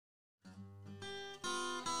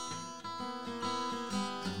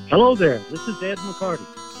Hello there, this is Ed McCarty.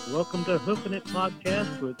 Welcome to HoofNit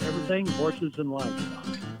Podcast with everything horses and livestock.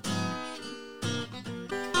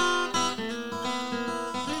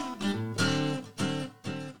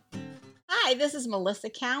 Hi, this is Melissa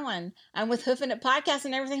Cowan. I'm with HoofNit Podcast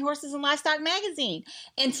and Everything Horses and Livestock Magazine.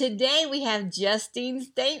 And today we have Justine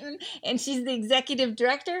Staten, and she's the Executive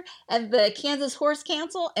Director of the Kansas Horse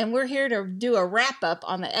Council, and we're here to do a wrap-up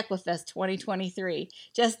on the Equifest 2023.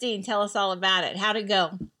 Justine, tell us all about it. How'd it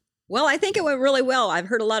go? Well, I think it went really well. I've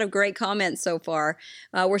heard a lot of great comments so far.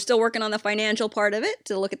 We're still working on the financial part of it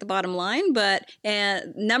to look at the bottom line, but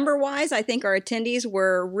number-wise, I think our attendees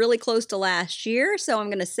were really close to last year, so I'm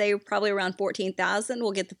going to say probably around 14,000.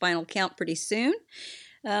 We'll get the final count pretty soon.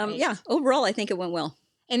 Right. Yeah, overall, I think it went well.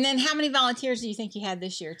 And then how many volunteers do you think you had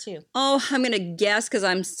this year, too? Oh, I'm going to guess because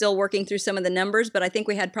I'm still working through some of the numbers, but I think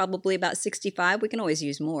we had probably about 65. We can always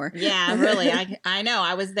use more. Yeah, really. I know.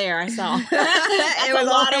 I was there. I saw. It was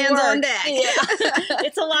all hands on deck. Yeah.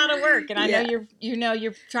 It's a lot of work, and I know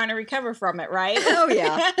you're trying to recover from it, right? Oh,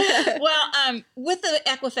 yeah. Well, with the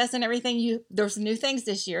Equifest and everything, there's new things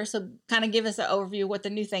this year, so kind of give us an overview of what the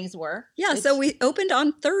new things were. Yeah, so we opened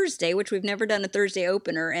on Thursday, which we've never done a Thursday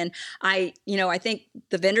opener, and I think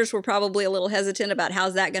the vendors were probably a little hesitant about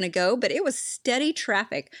how's that going to go, but it was steady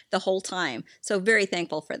traffic the whole time. So very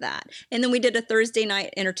thankful for that. And then we did a Thursday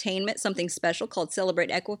night entertainment, something special called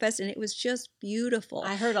Celebrate Equifest, and it was just beautiful.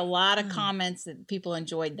 I heard a lot of comments that people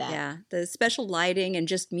enjoyed that. Yeah, the special lighting and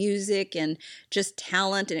just music and just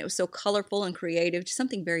talent, and it was so colorful and creative, just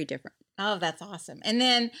something very different. Oh, that's awesome. And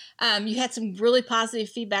then you had some really positive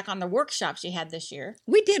feedback on the workshops you had this year.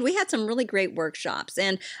 We did. We had some really great workshops.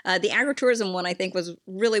 And the agritourism one, I think, was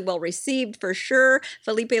really well received for sure.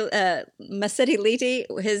 Felipe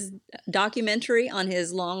Massetti-Liti, his documentary on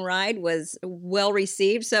his long ride was well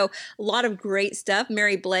received. So a lot of great stuff.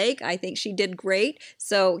 Mary Blake, I think she did great.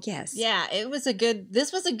 So, yes. Yeah,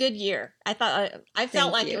 this was a good year. I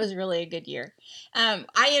felt like it was really a good year.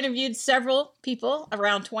 I interviewed several people,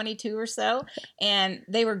 around 22 or so, and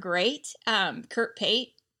they were great. Kurt Pate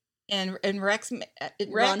and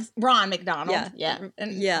Ron McDonald.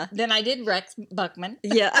 Yeah. Then I did Rex Buckman.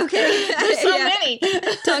 Yeah. Okay. There's so many.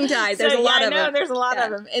 Tongue tied. There's a lot of them. I know there's a lot of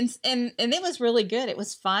them. And it was really good. It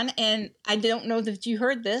was fun. And I don't know that you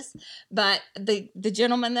heard this, but the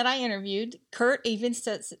gentleman that I interviewed, Kurt even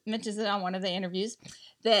mentions it on one of the interviews,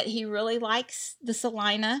 that he really likes the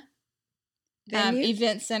Salina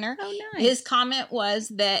event center. Oh, nice. His comment was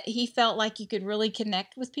that he felt like you could really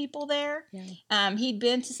connect with people there. Yeah. He'd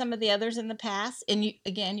been to some of the others in the past, and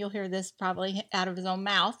you'll hear this probably out of his own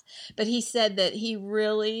mouth, but he said that he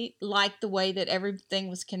really liked the way that everything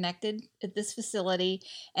was connected at this facility,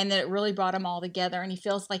 and that it really brought them all together, and he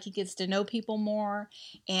feels like he gets to know people more,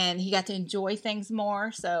 and he got to enjoy things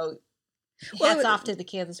more. So hats off to the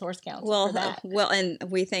Kansas Horse Council for that. Well, and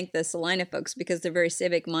we thank the Salina folks because they're very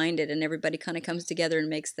civic minded and everybody kind of comes together and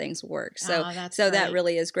makes things work. So that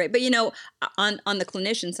really is great. But on the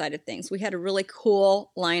clinician side of things, we had a really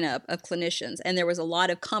cool lineup of clinicians and there was a lot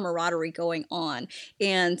of camaraderie going on.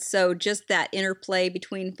 And so just that interplay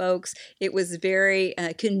between folks, it was very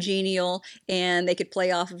congenial and they could play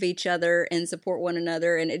off of each other and support one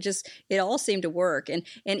another. And it all seemed to work. And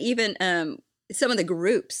even some of the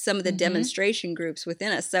groups, some of the demonstration groups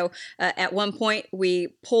within us. So at one point,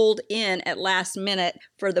 we pulled in at last minute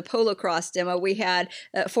for the polo cross demo. We had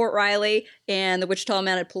Fort Riley and the Wichita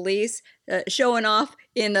Mounted Police showing off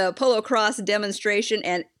in the polo cross demonstration,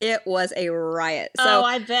 and it was a riot. So,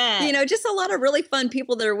 I bet. Just a lot of really fun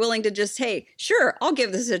people that are willing to just, hey, sure, I'll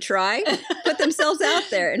give this a try, put themselves out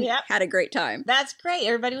there, and had a great time. That's great.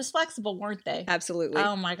 Everybody was flexible, weren't they? Absolutely.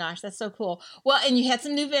 Oh, my gosh, that's so cool. Well, and you had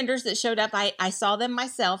some new vendors that showed up. I saw them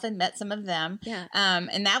myself and met some of them. Yeah.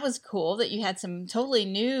 And that was cool that you had some totally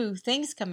new things come